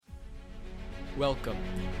Welcome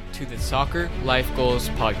to the Soccer Life Goals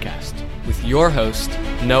Podcast with your host,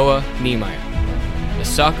 Noah Niemeyer. A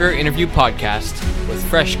soccer interview podcast with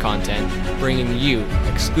fresh content, bringing you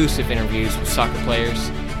exclusive interviews with soccer players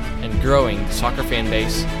and growing the soccer fan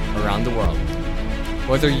base around the world.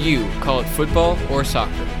 Whether you call it football or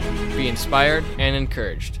soccer, be inspired and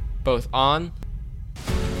encouraged, both on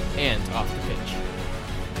and off the pitch.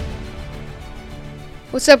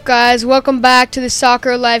 What's up, guys? Welcome back to the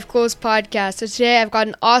Soccer Life Goals Podcast. So today I've got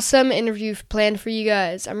an awesome interview planned for you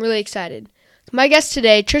guys. I'm really excited. My guest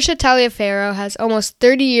today, Tricia Taliaferro, has almost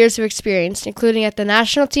 30 years of experience, including at the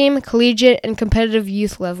national team, collegiate, and competitive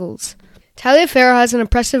youth levels. Taliaferro has an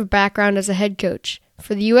impressive background as a head coach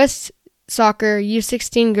for the U.S. Soccer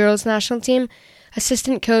U16 girls national team,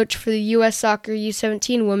 assistant coach for the U.S. Soccer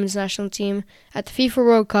U17 women's national team at the FIFA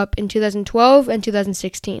World Cup in 2012 and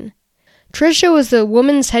 2016. Tricia was the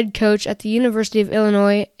women's head coach at the University of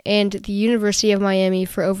Illinois and the University of Miami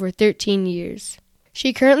for over 13 years.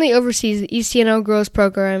 She currently oversees the ECNL girls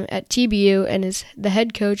program at TBU and is the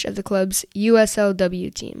head coach of the club's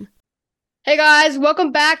USLW team. Hey guys,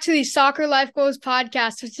 welcome back to the Soccer Life Goals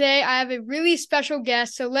Podcast. So today I have a really special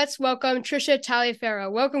guest, so let's welcome Tricia Taliaferro.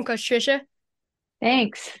 Welcome, Coach Tricia.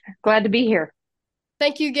 Thanks. Glad to be here.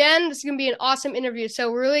 Thank you again. This is going to be an awesome interview, so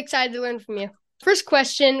we're really excited to learn from you. First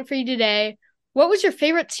question for you today. What was your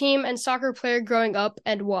favorite team and soccer player growing up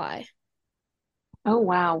and why? Oh,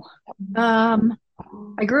 wow.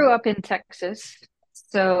 I grew up in Texas,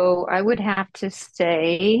 so I would have to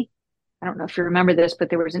say, I don't know if you remember this, but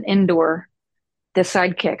there was an indoor, the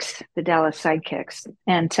Sidekicks, the Dallas Sidekicks,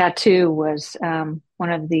 and Tattoo was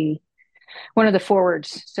one of the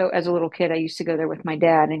forwards. So as a little kid, I used to go there with my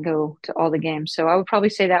dad and go to all the games. So I would probably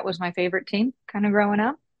say that was my favorite team kind of growing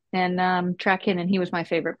up. And track in, and he was my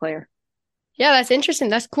favorite player. Yeah, that's interesting.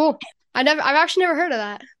 That's cool. I've actually never heard of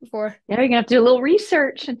that before. Yeah, you're gonna have to do a little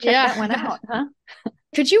research and check that one out, huh?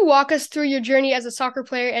 Could you walk us through your journey as a soccer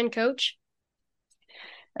player and coach?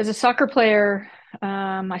 As a soccer player,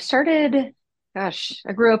 I started, I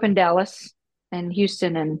grew up in Dallas and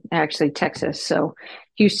Houston and actually Texas. So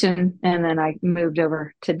Houston, and then I moved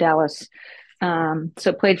over to Dallas.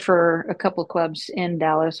 So played for a couple clubs in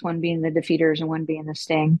Dallas, one being the Defeaters and one being the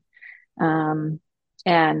Sting.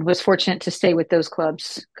 And was fortunate to stay with those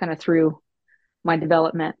clubs kind of through my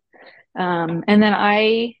development. And then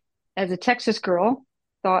I, as a Texas girl,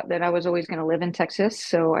 thought that I was always going to live in Texas.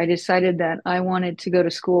 So I decided that I wanted to go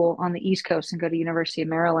to school on the East Coast and go to University of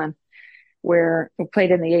Maryland, where we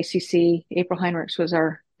played in the ACC. April Heinrichs was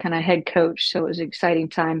our kind of head coach. So it was an exciting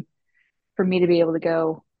time for me to be able to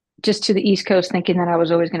go just to the East Coast, thinking that I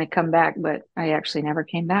was always going to come back, but I actually never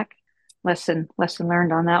came back. Lesson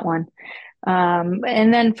learned on that one.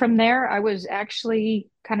 And then from there, I was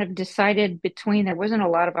actually kind of decided between, there wasn't a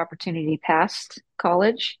lot of opportunity past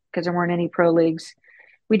college because there weren't any pro leagues.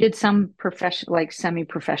 We did some professional, like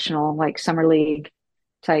semi-professional, like summer league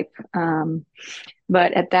type.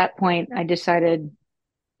 But at that point, I decided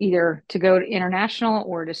either to go to international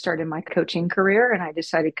or to start in my coaching career. And I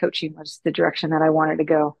decided coaching was the direction that I wanted to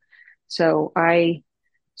go. So I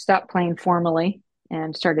stopped playing formally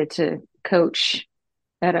and started to coach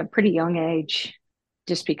at a pretty young age,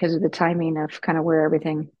 just because of the timing of kind of where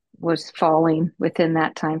everything was falling within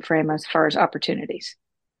that time frame as far as opportunities.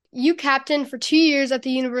 You captained for 2 years at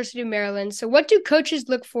the University of Maryland. So what do coaches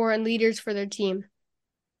look for in leaders for their team?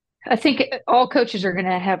 I think all coaches are going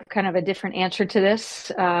to have kind of a different answer to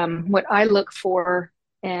this. What I look for,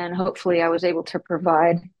 and hopefully I was able to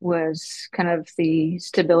provide, was kind of the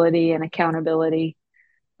stability and accountability,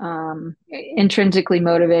 intrinsically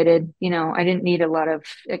motivated. You know, I didn't need a lot of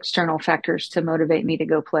external factors to motivate me to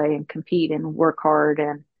go play and compete and work hard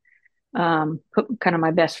and put kind of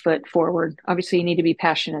my best foot forward. Obviously, you need to be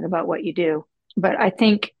passionate about what you do. But I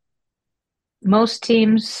think most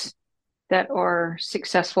teams that are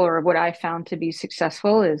successful, or what I found to be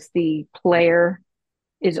successful, is the player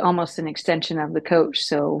is almost an extension of the coach.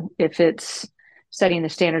 So if it's setting the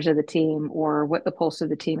standards of the team, or what the pulse of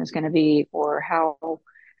the team is going to be, or how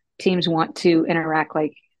teams want to interact,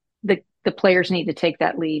 like the players need to take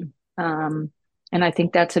that lead. And I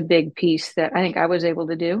think that's a big piece that I think I was able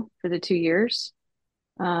to do for the 2 years.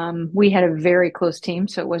 We had a very close team,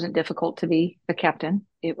 so it wasn't difficult to be a captain.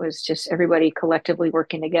 It was just everybody collectively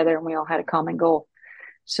working together, and we all had a common goal.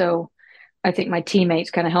 So I think my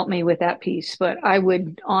teammates kind of helped me with that piece. But I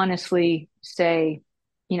would honestly say,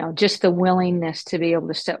 you know, just the willingness to be able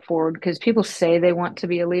to step forward, because people say they want to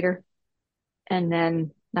be a leader, and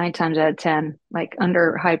then 9 times out of 10, like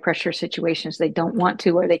under high pressure situations, they don't want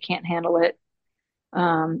to, or they can't handle it,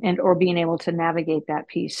 or being able to navigate that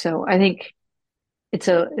piece. So I think it's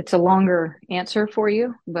a longer answer for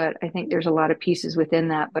you, but I think there's a lot of pieces within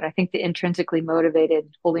that. But I think the intrinsically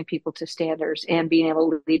motivated, holding people to standards and being able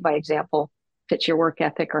to lead by example fits your work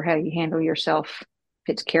ethic or how you handle yourself,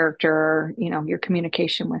 fits character, or, your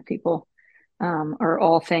communication with people, are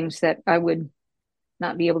all things that I would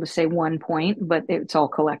not be able to say one point, but it's all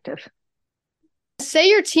collective. Say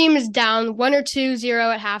your team is down 1 or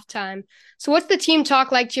 2-0 at halftime. So what's the team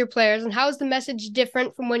talk like to your players, and how is the message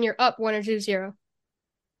different from when you're up 1 or 2-0?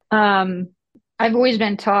 I've always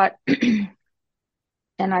been taught, and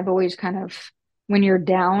I've always when you're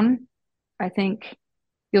down, I think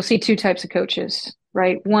you'll see two types of coaches,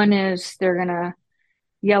 right? One is they're going to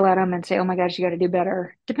yell at them and say, oh my gosh, you got to do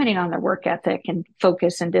better, depending on their work ethic and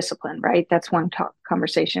focus and discipline, right? That's one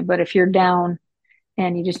conversation. But if you're down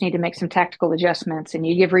and you just need to make some tactical adjustments and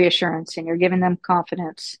you give reassurance and you're giving them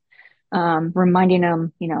confidence, reminding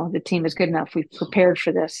them, the team is good enough. We've prepared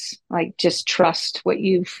for this. Like, just trust what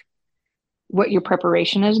your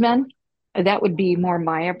preparation has been. That would be more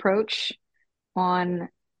my approach on,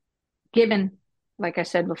 given, like I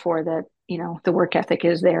said before, that, the work ethic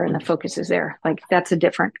is there and the focus is there. Like, that's a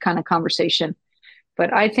different kind of conversation.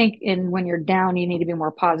 But I think when you're down, you need to be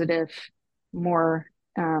more positive, more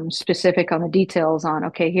specific on the details on,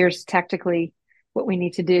 okay, here's tactically what we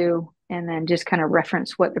need to do. And then just kind of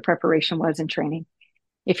reference what the preparation was in training.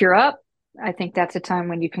 If you're up, I think that's a time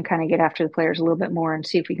when you can kind of get after the players a little bit more and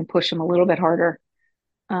see if we can push them a little bit harder,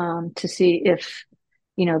 to see if,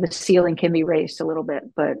 the ceiling can be raised a little bit.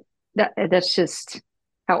 But that's just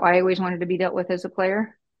how I always wanted to be dealt with as a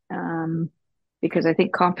player, because I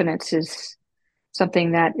think confidence is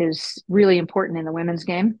something that is really important in the women's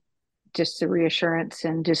game, just the reassurance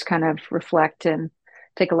and just kind of reflect and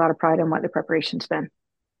take a lot of pride in what the preparation's been.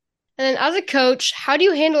 And then as a coach, how do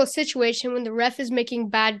you handle a situation when the ref is making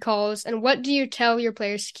bad calls, and what do you tell your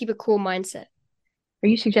players to keep a cool mindset? Are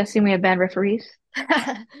you suggesting we have bad referees?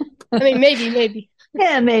 I mean, maybe.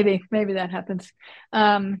 Yeah, maybe that happens.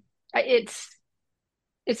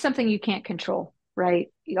 It's something you can't control, right?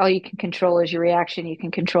 All you can control is your reaction. You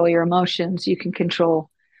can control your emotions. You can control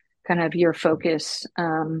kind of your focus.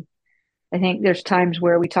 I think there's times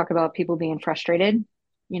where we talk about people being frustrated.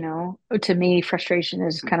 To me, frustration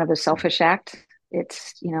is kind of a selfish act.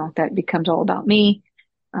 It's, that becomes all about me.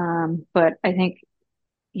 But I think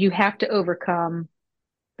you have to overcome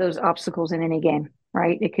those obstacles in any game,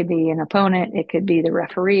 right? It could be an opponent, it could be the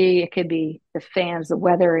referee, it could be the fans, the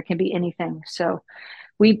weather, it can be anything. So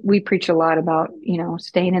we preach a lot about,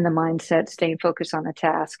 staying in the mindset, staying focused on the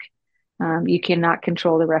task. You cannot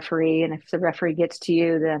control the referee. And if the referee gets to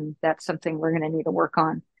you, then that's something we're going to need to work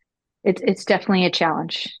on. It's definitely a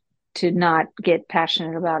challenge to not get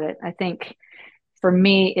passionate about it. I think for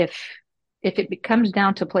me, if it comes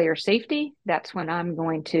down to player safety, that's when I'm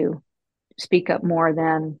going to speak up more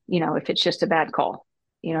than, if it's just a bad call.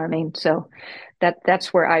 You know what I mean? So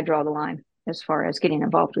that's where I draw the line as far as getting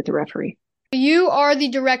involved with the referee. You are the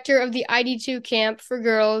director of the ID2 camp for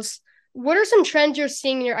girls. What are some trends you're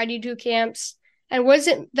seeing in your ID2 camps, and what is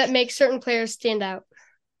it that makes certain players stand out?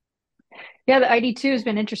 Yeah, the ID2 has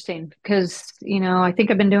been interesting because, I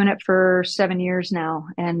think I've been doing it for 7 years now,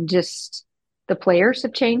 and just the players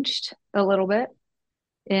have changed a little bit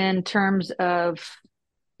in terms of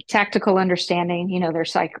tactical understanding, their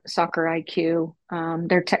soccer IQ,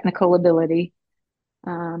 their technical ability,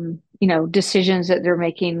 decisions that they're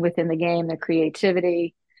making within the game, their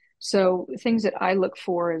creativity. So things that I look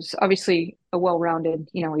for is obviously a well-rounded,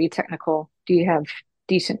 are you technical? Do you have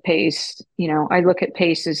decent pace? I look at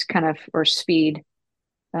pace as kind of, or speed,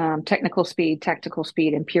 technical speed, tactical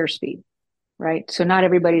speed, and pure speed, right? So not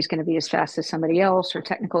everybody's going to be as fast as somebody else or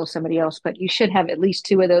technical as somebody else, but you should have at least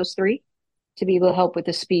two of those three to be able to help with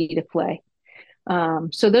the speed of play.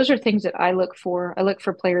 So those are things that I look for. I look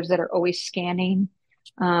for players that are always scanning.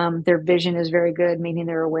 Their vision is very good, meaning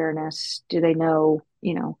their awareness. Do they know,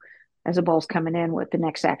 as a ball's coming in, what the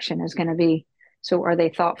next action is going to be? So are they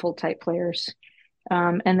thoughtful type players?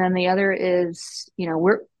 And then the other is,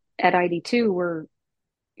 we're at ID2, we're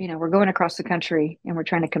going across the country and we're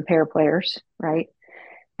trying to compare players, right?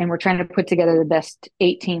 And we're trying to put together the best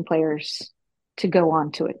 18 players to go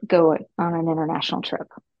on an international trip,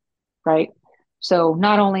 right? So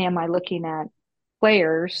not only am I looking at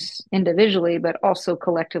players individually, but also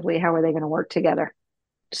collectively, how are they going to work together?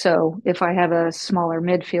 So if I have a smaller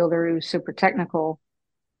midfielder who's super technical,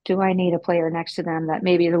 do I need a player next to them that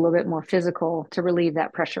maybe is a little bit more physical to relieve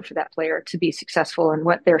that pressure for that player to be successful and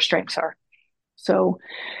what their strengths are? So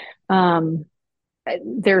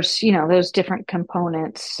there's, those different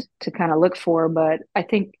components to kind of look for. But I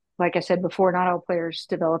think, like I said before, not all players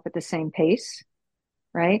develop at the same pace,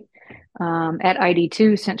 right? At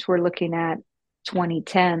ID2, since we're looking at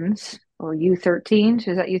 2010s or U13s,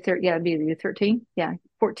 is that U13? Yeah, it'd be the U13. Yeah,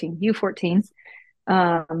 14, U14.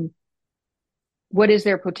 Um, what is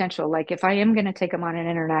their potential? Like, if I am going to take them on an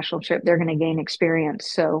international trip, they're going to gain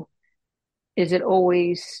experience. So, is it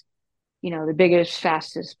always, the biggest,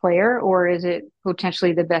 fastest player, or is it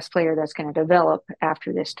potentially the best player that's going to develop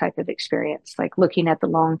after this type of experience? Like looking at the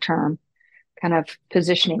long term kind of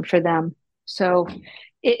positioning for them. So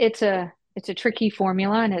it's a tricky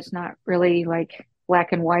formula, and it's not really like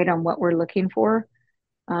black and white on what we're looking for.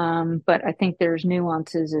 But I think there's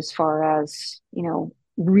nuances as far as,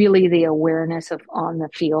 really the awareness of on the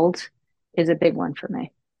field is a big one for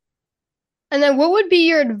me. And then what would be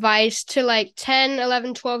your advice to like 10,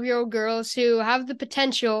 11, 12-year-old girls who have the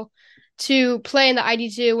potential to play in the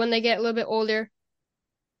ID2 when they get a little bit older?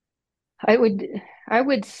 I would I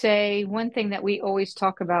would say one thing that we always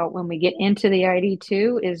talk about when we get into the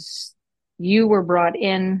ID2 is you were brought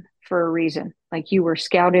in for a reason. Like you were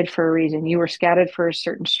scouted for a reason. You were scouted for a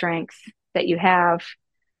certain strength that you have.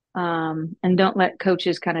 And don't let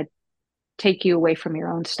coaches kind of take you away from your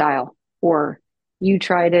own style, or you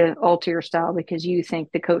try to alter your style because you think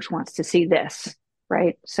the coach wants to see this,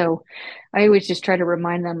 right? So I always just try to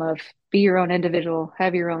remind them of be your own individual,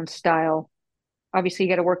 have your own style. Obviously,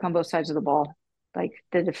 you got to work on both sides of the ball, like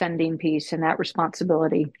the defending piece and that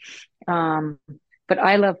responsibility. Um, but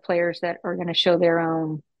I love players that are going to show their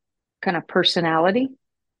own kind of personality,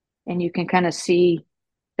 and you can kind of see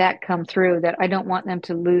that come through. That I don't want them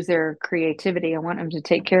to lose their creativity. I want them to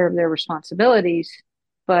take care of their responsibilities,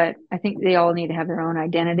 but I think they all need to have their own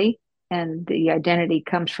identity, and the identity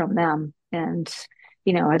comes from them. And,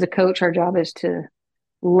 as a coach, our job is to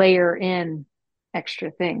layer in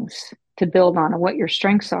extra things to build on and what your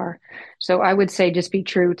strengths are. So I would say just be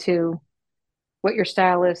true to what your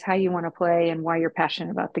style is, how you want to play, and why you're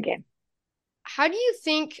passionate about the game. How do you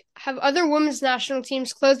think have other women's national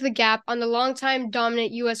teams closed the gap on the longtime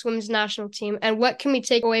dominant U.S. women's national team, and what can we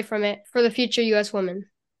take away from it for the future U.S. women?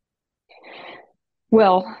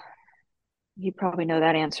 Well, you probably know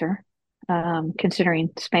that answer, considering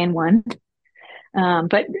Spain won.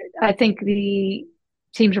 But I think the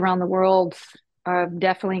teams around the world have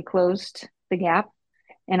definitely closed the gap.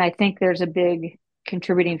 And I think there's a big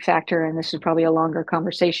contributing factor, and this is probably a longer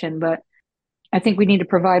conversation, but I think we need to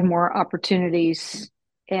provide more opportunities.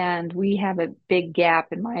 And we have a big gap,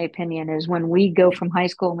 in my opinion, is when we go from high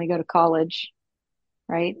school and we go to college,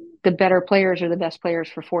 right? The better players are the best players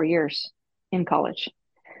for 4 years in college.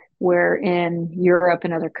 Where in Europe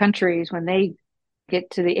and other countries, when they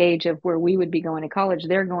get to the age of where we would be going to college,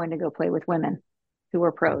 they're going to go play with women who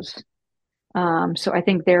are pros. So I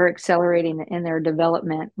think they're accelerating in their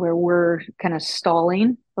development where we're kind of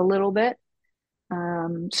stalling a little bit.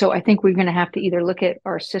 So I think we're going to have to either look at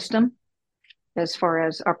our system as far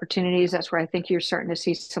as opportunities. That's where I think you're starting to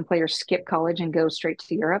see some players skip college and go straight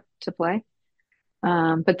to Europe to play.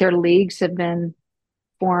 But their leagues have been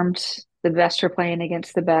formed. The best are playing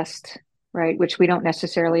against the best, right? Which we don't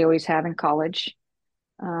necessarily always have in college.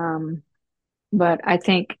 But I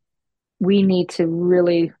think we need to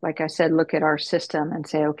really, like I said, look at our system and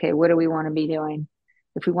say, okay, what do we want to be doing?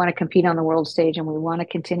 If we want to compete on the world stage and we want to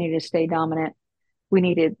continue to stay dominant, we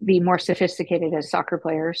need to be more sophisticated as soccer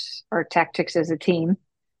players, our tactics as a team.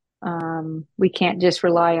 We can't just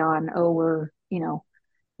rely on,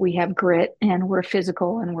 we have grit and we're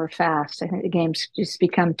physical and we're fast. I think the game's just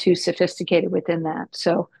become too sophisticated within that.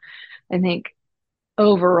 So I think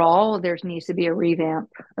overall, there needs to be a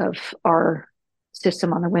revamp of our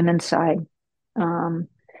system on the women's side,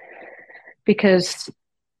 because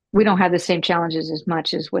we don't have the same challenges as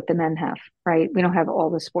much as what the men have, right? We don't have all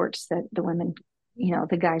the sports that the women,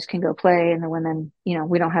 the guys can go play, and the women,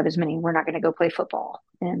 we don't have as many. We're not going to go play football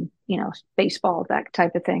and, baseball, that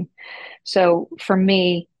type of thing. So for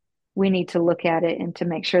me, we need to look at it and to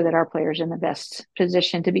make sure that our players are in the best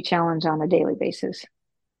position to be challenged on a daily basis.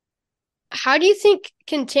 How do you think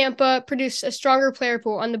can Tampa produce a stronger player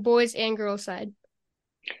pool on the boys and girls side?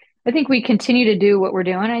 I think we continue to do what we're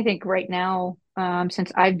doing. I think right now,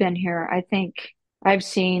 since I've been here, I think I've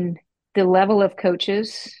seen the level of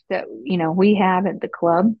coaches that, we have at the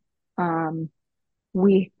club.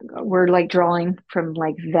 We're like drawing from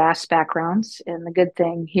like vast backgrounds. And the good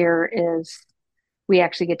thing here is we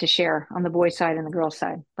actually get to share on the boys side and the girls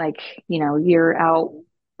side. Like, you're out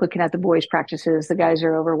looking at the boys practices, the guys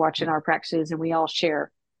are over watching our practices, and we all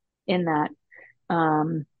share in that.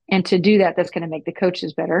 And to do that, that's going to make the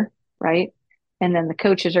coaches better, right? And then the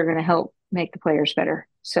coaches are going to help make the players better.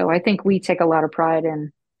 So I think we take a lot of pride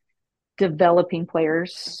in developing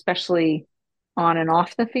players, especially on and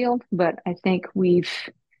off the field. But I think we've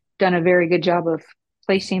done a very good job of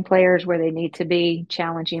placing players where they need to be,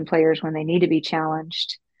 challenging players when they need to be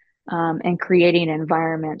challenged, and creating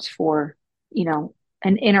environments for,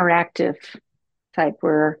 an interactive type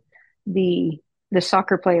where the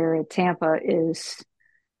soccer player at Tampa is,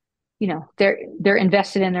 they're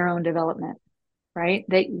invested in their own development, right?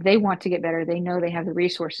 They want to get better. They know they have the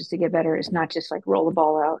resources to get better. It's not just like roll the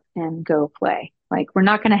ball out and go play. Like we're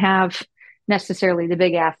not going to have necessarily the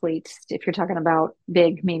big athletes. If you're talking about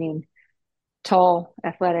big, meaning tall,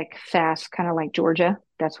 athletic, fast, kind of like Georgia.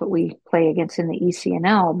 That's what we play against in the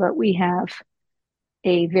ECNL. But we have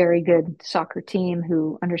a very good soccer team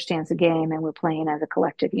who understands the game, and we're playing as a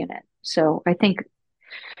collective unit. So I think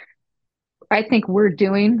we're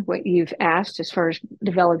doing what you've asked as far as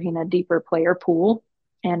developing a deeper player pool.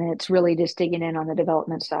 And it's really just digging in on the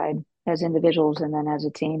development side as individuals and then as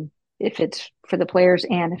a team, if it's for the players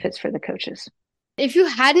and if it's for the coaches. If you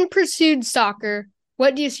hadn't pursued soccer,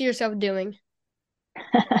 what do you see yourself doing?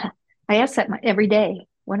 I ask that every day.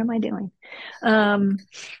 What am I doing?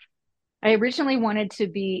 I originally wanted to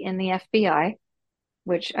be in the FBI,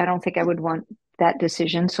 which I don't think I would want that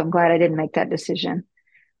decision. So I'm glad I didn't make that decision.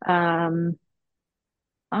 I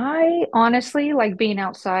honestly like being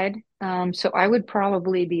outside. So I would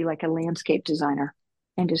probably be like a landscape designer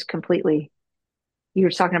and just completely, you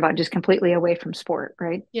were talking about just completely away from sport,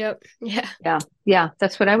 right? Yep. Yeah. Yeah. Yeah.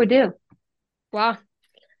 That's what I would do. Wow.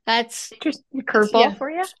 That's Just a curveball for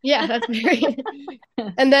you. Yeah, that's very.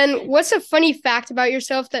 And then what's a funny fact about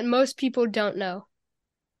yourself that most people don't know?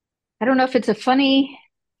 I don't know if it's a funny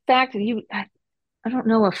fact. I don't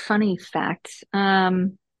know a funny fact. I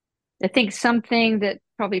think something that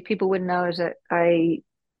probably people wouldn't know is that I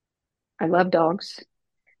love dogs.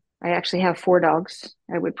 I actually have 4 dogs.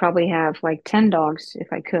 I would probably have like 10 dogs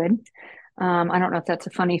if I could. I don't know if that's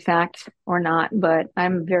a funny fact or not, but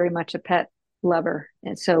I'm very much a pet lover.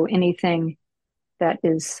 And so anything that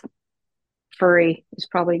is furry is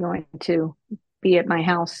probably going to be at my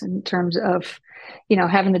house in terms of,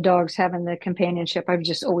 having the dogs, having the companionship. I've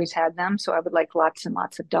just always had them. So I would like lots and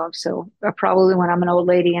lots of dogs. So probably when I'm an old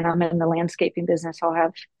lady and I'm in the landscaping business, I'll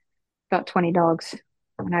have about 20 dogs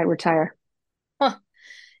when I retire. Huh.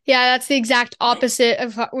 Yeah, that's the exact opposite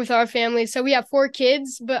of with our family. So we have 4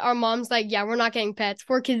 kids, but our mom's like, yeah, we're not getting pets.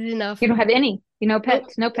 4 kids is enough. You don't have any,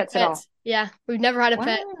 pets, no pets at all. Yeah, we've never had a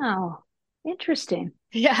pet. Wow. Interesting.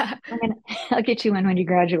 Yeah. I'll get you one when you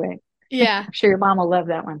graduate. Yeah. I'm sure your mom will love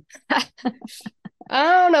that one. I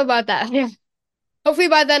don't know about that. Yeah. Hopefully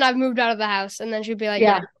by then I've moved out of the house and then she'll be like,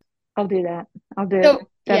 yeah. I'll do that. I'll do it.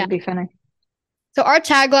 That'd be funny. So our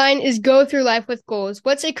tagline is go through life with goals.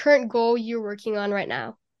 What's a current goal you're working on right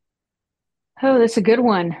now? Oh, that's a good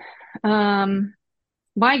one.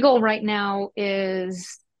 My goal right now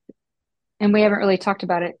is, and we haven't really talked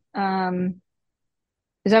about it,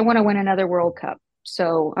 is I want to win another World Cup.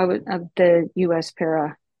 So I'm the U.S.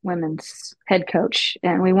 Para women's head coach,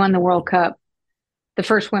 and we won the World Cup, the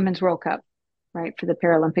first women's World Cup, right, for the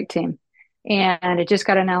Paralympic team. And it just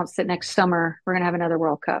got announced that next summer we're going to have another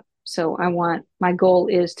World Cup. So my goal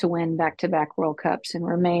is to win back-to-back World Cups and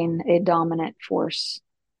remain a dominant force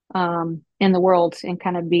in the world and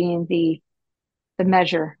kind of being the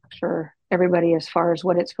measure for everybody as far as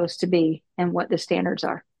what it's supposed to be and what the standards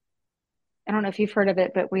are. I don't know if you've heard of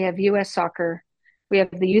it, but we have U.S. soccer, we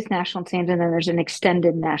have the youth national teams, and then there's an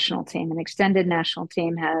extended national team. An extended national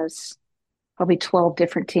team has probably 12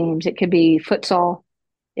 different teams. It could be futsal,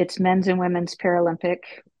 it's men's and women's Paralympic,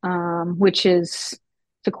 which is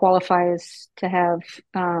to qualify as to have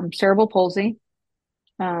cerebral palsy,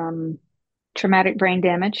 traumatic brain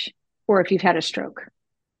damage, or if you've had a stroke.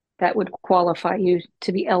 That would qualify you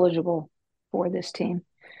to be eligible for this team.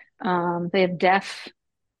 They have deaf.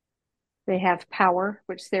 They have power,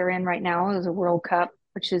 which they're in right now as a World Cup,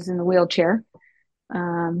 which is in the wheelchair.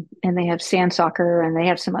 And they have sand soccer and they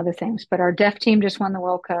have some other things. But our deaf team just won the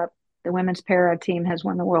World Cup. The women's para team has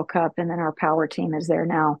won the World Cup. And then our power team is there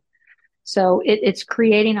now. So it's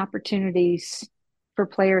creating opportunities for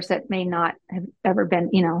players that may not have ever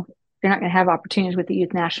been, they're not going to have opportunities with the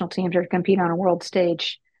youth national teams or to compete on a world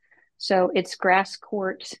stage. So it's grass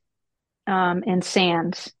court and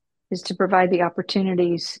sand is to provide the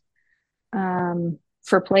opportunities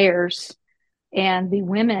for players. And the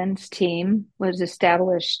women's team was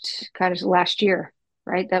established kind of last year,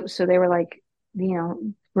 right? So they were like,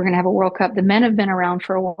 we're going to have a World Cup. The men have been around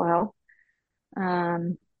for a while.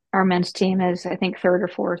 Our men's team is, I think, 3rd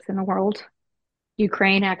or 4th in the world.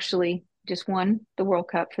 Ukraine actually just won the World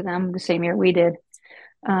Cup for them the same year we did.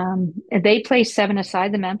 They play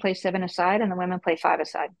 7-a-side. The men play 7-a-side, and the women play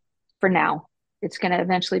 5-a-side. For now, it's going to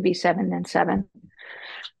eventually be 7 and 7.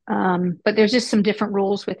 But there's just some different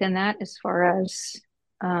rules within that as far as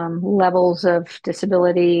levels of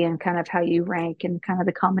disability and kind of how you rank and kind of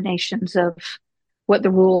the combinations of what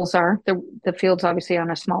the rules are. The field's obviously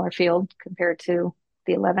on a smaller field compared to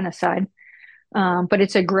the 11-a-side. But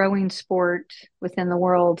it's a growing sport within the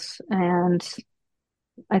world. And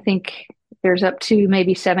I think there's up to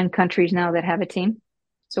maybe 7 countries now that have a team.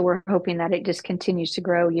 So we're hoping that it just continues to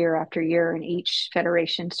grow year after year, and each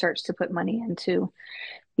federation starts to put money into,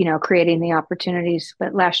 creating the opportunities.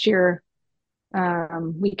 But last year,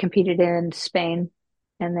 we competed in Spain,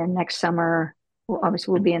 and then next summer,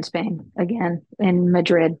 we'll be in Spain again, in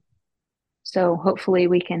Madrid. So hopefully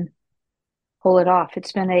we can pull it off.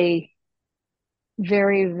 It's been a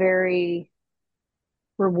very, very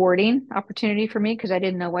rewarding opportunity for me because I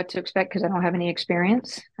didn't know what to expect because I don't have any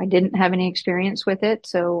experience. I didn't have any experience with it.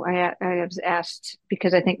 So I was asked,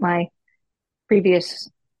 because I think my previous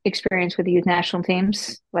experience with the youth national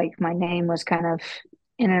teams, like my name was kind of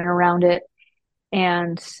in and around it.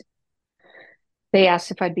 And they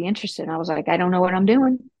asked if I'd be interested. And I was like, I don't know what I'm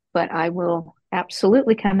doing, but I will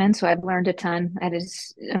absolutely come in. So I've learned a ton. I had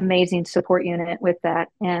this amazing support unit with that.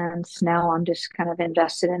 And now I'm just kind of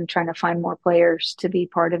invested in trying to find more players to be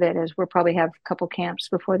part of it, as we'll probably have a couple camps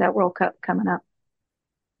before that World Cup coming up.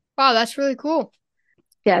 Wow, that's really cool.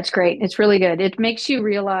 Yeah, it's great. It's really good. It makes you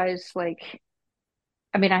realize, I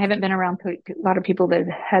haven't been around a lot of people that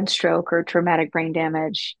had stroke or traumatic brain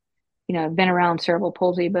damage. I've been around cerebral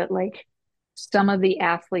palsy, but some of the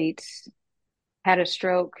athletes had a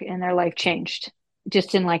stroke and their life changed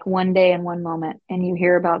just in one day and one moment. And you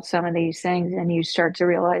hear about some of these things and you start to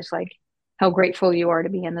realize how grateful you are to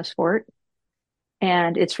be in the sport.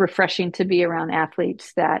 And it's refreshing to be around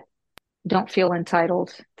athletes that don't feel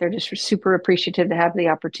entitled. They're just super appreciative to have the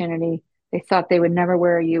opportunity. They thought they would never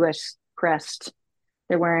wear a U.S. crest.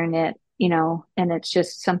 They're wearing it, and it's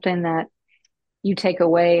just something that you take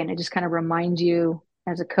away, and it just kind of reminds you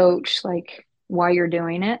as a coach, why you're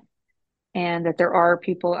doing it, and that there are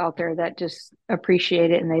people out there that just appreciate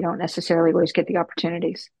it and they don't necessarily always get the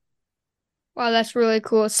opportunities. Wow, that's really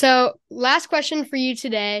cool. So last question for you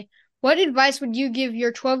today. What advice would you give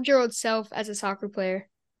your 12-year-old self as a soccer player?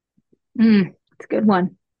 It's a good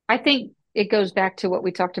one. I think it goes back to what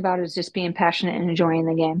we talked about, is just being passionate and enjoying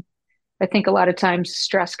the game. I think a lot of times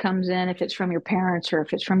stress comes in, if it's from your parents or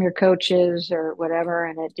if it's from your coaches or whatever,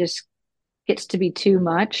 and it just gets to be too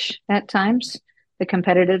much at times, the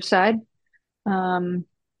competitive side. I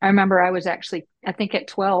remember I think at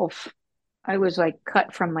 12, I was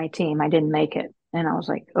cut from my team. I didn't make it. And I was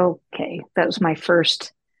like, okay, that was my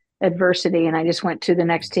first adversity. And I just went to the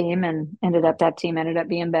next team and that team ended up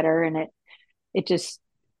being better. And it just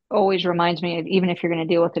always reminds me of, even if you're going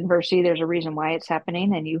to deal with adversity, there's a reason why it's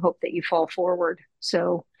happening, and you hope that you fall forward.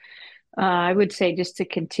 So I would say just to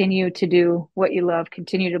continue to do what you love,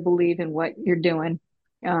 continue to believe in what you're doing.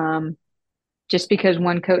 Just because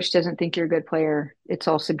one coach doesn't think you're a good player, it's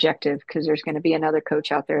all subjective, because there's going to be another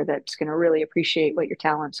coach out there that's going to really appreciate what your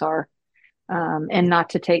talents are, and not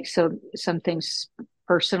to take some things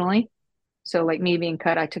personally. So me being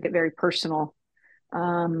cut, I took it very personal.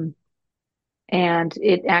 And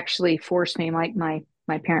it actually forced me, my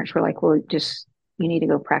parents were like, well, just, you need to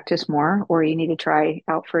go practice more, or you need to try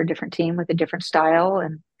out for a different team with a different style.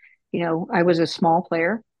 And, I was a small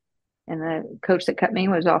player, and the coach that cut me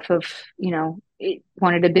was off of, it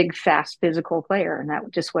wanted a big, fast, physical player, and that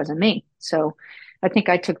just wasn't me. So I think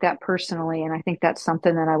I took that personally. And I think that's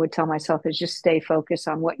something that I would tell myself, is just stay focused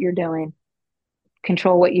on what you're doing,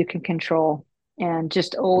 control what you can control, and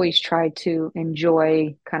just always try to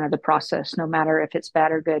enjoy kind of the process, no matter if it's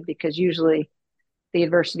bad or good, because usually the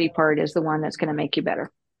adversity part is the one that's going to make you better.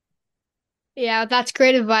 Yeah, that's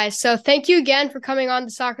great advice. So thank you again for coming on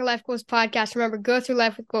the Soccer Life Goals podcast. Remember, go through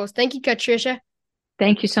life with goals. Thank you, Tricia.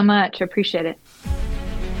 Thank you so much. I appreciate it.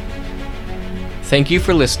 Thank you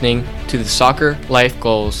for listening to the Soccer Life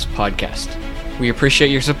Goals podcast. We appreciate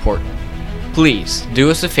your support. Please do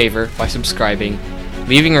us a favor by subscribing,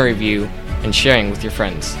 leaving a review, and sharing with your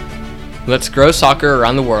friends. Let's grow soccer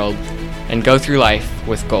around the world and go through life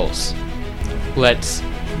with goals. Let's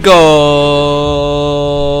go!